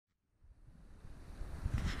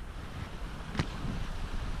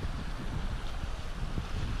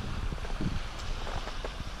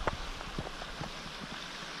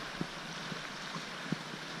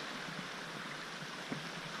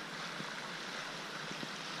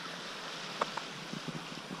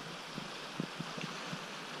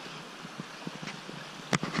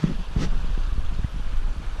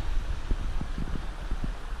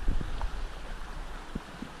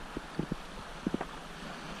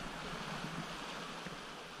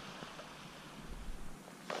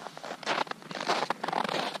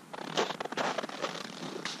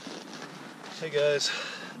guys,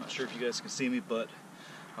 I'm not sure if you guys can see me, but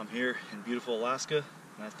I'm here in beautiful Alaska,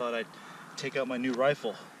 and I thought I'd take out my new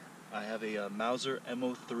rifle. I have a Mauser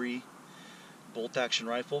Mo3 bolt action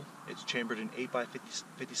rifle. It's chambered in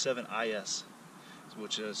 8x57is,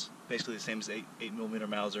 which is basically the same as 8mm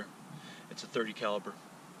Mauser. It's a 30 caliber.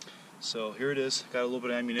 So here it is. Got a little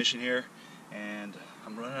bit of ammunition here, and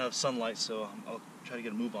I'm running out of sunlight, so I'll try to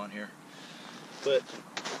get a move on here. But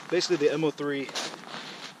basically the Mo3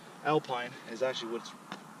 Alpine is actually what it's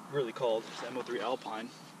really called. It's the Mo3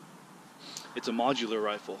 Alpine. It's a modular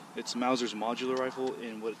rifle. It's Mauser's modular rifle,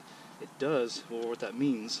 and what it does, or what that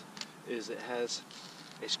means, is it has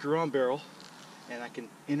a screw-on barrel, and I can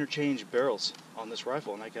interchange barrels on this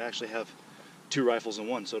rifle, and I can actually have two rifles in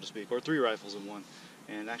one, so to speak, or three rifles in one,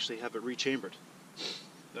 and actually have it rechambered.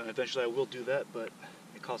 Eventually I will do that, but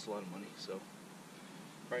it costs a lot of money, so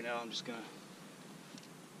right now I'm just gonna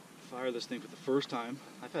fire this thing for the first time.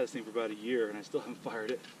 I've had this thing for about a year and I still haven't fired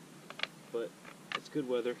it, but it's good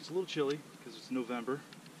weather. It's a little chilly because it's November.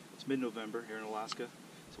 It's mid-November here in Alaska,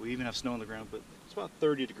 so we even have snow on the ground, but it's about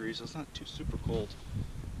 30 degrees, so it's not too super cold,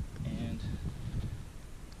 and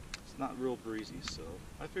it's not real breezy, so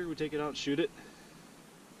I figured we'd take it out and shoot it,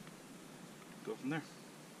 go from there.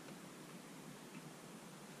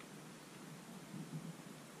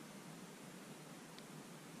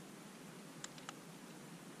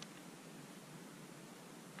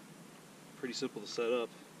 Pretty simple to set up.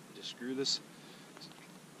 You just screw this, I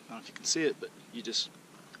don't know if you can see it, but you just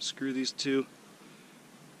screw these two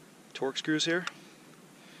torque screws here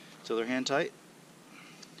so they're hand tight,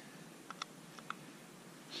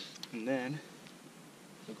 and then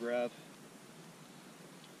you'll grab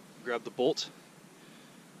the bolt,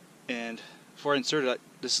 and before I insert it,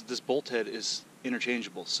 this bolt head is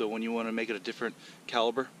interchangeable, so when you want to make it a different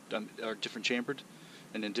caliber, or different chambered,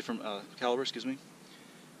 and then different caliber, excuse me,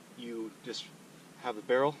 you just have the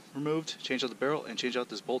barrel removed, change out the barrel, and change out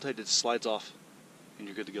this bolt head. It slides off, and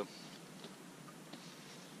you're good to go.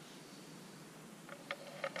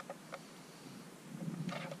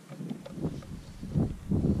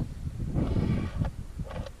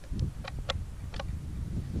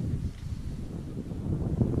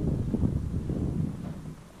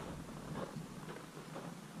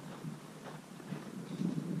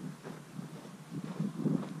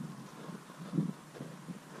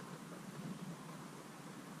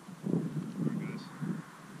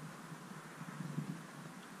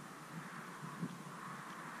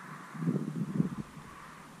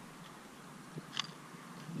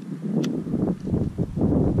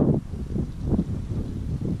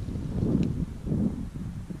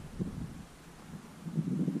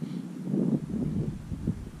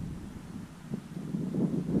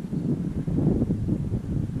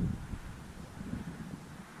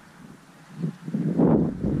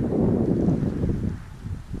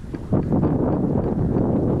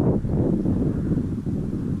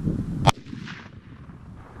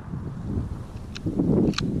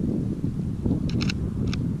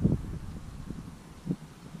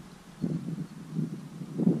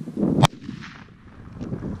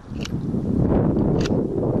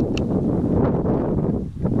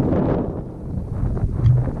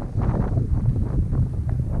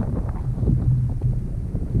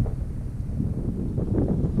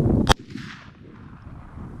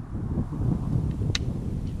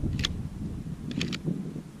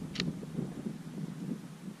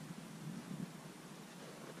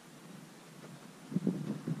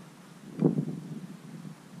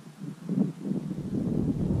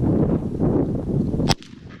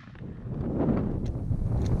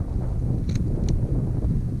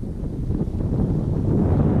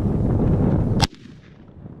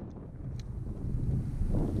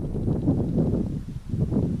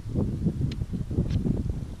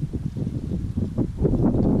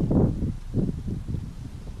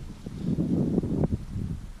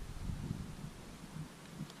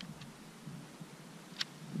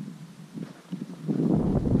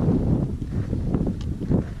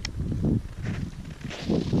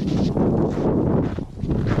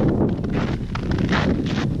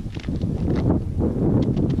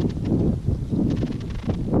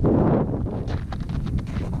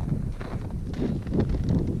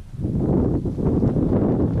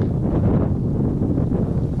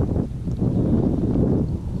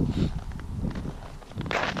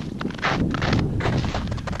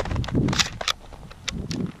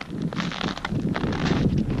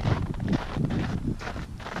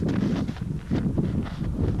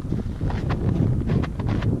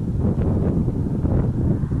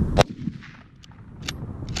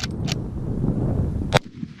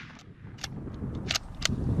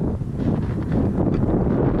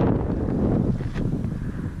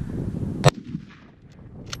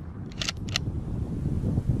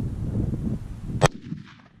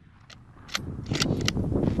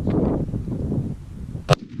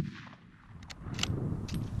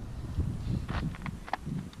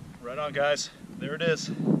 on, guys. There it is.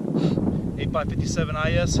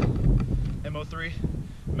 8x57is Mo3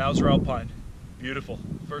 Mauser Alpine. Beautiful.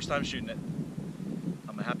 First time shooting it.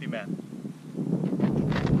 I'm a happy man.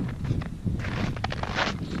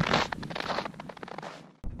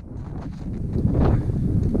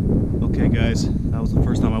 Okay guys, that was the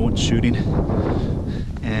first time I went shooting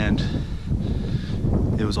and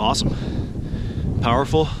it was awesome.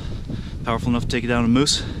 Powerful enough to take it down a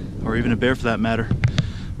moose or even a bear for that matter.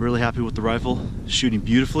 Really happy with the rifle, shooting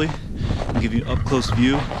beautifully. I'll give you an up close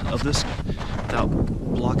view of this without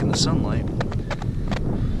blocking the sunlight.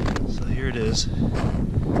 So here it is.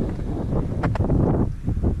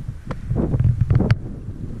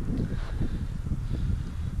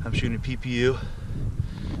 I'm shooting a PPU,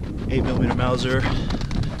 8mm Mauser.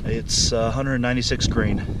 It's 196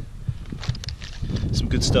 grain. Some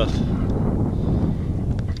good stuff.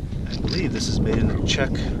 I believe this is made in the Czech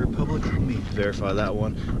Republic. Let me verify that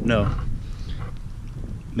one. No,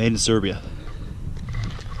 made in Serbia.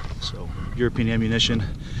 So European ammunition.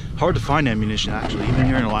 Hard to find ammunition actually, even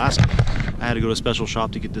here in Alaska. I had to go to a special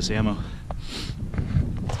shop to get this ammo.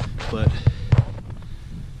 But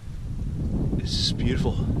it's just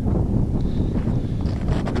beautiful.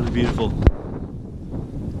 Really beautiful.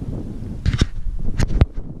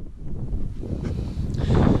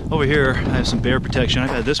 Over here I have some bear protection. I've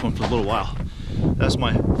had this one for a little while. That's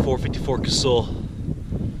my 454 Casull.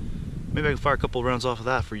 Maybe I can fire a couple rounds off of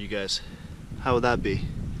that for you guys. How would that be?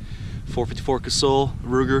 454 Casull,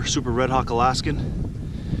 Ruger, Super Red Hawk Alaskan.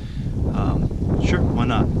 Sure, why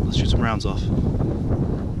not? Let's shoot some rounds off.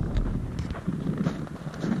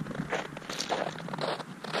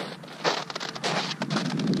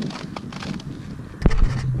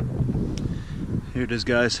 Here it is,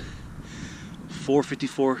 guys.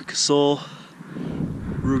 454 Casull,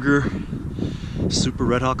 Ruger, Super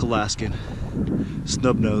Red Hawk Alaskan,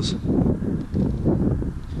 snub nose.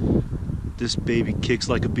 This baby kicks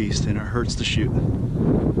like a beast and it hurts to shoot.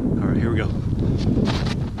 All right, here we go.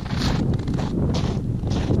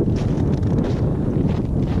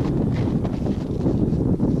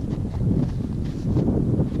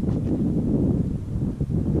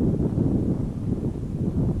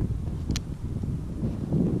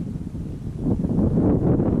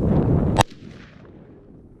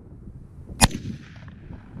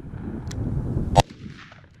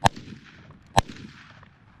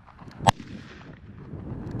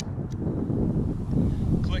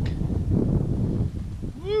 Click.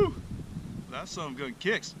 Woo! That son of a gun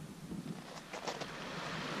kicks.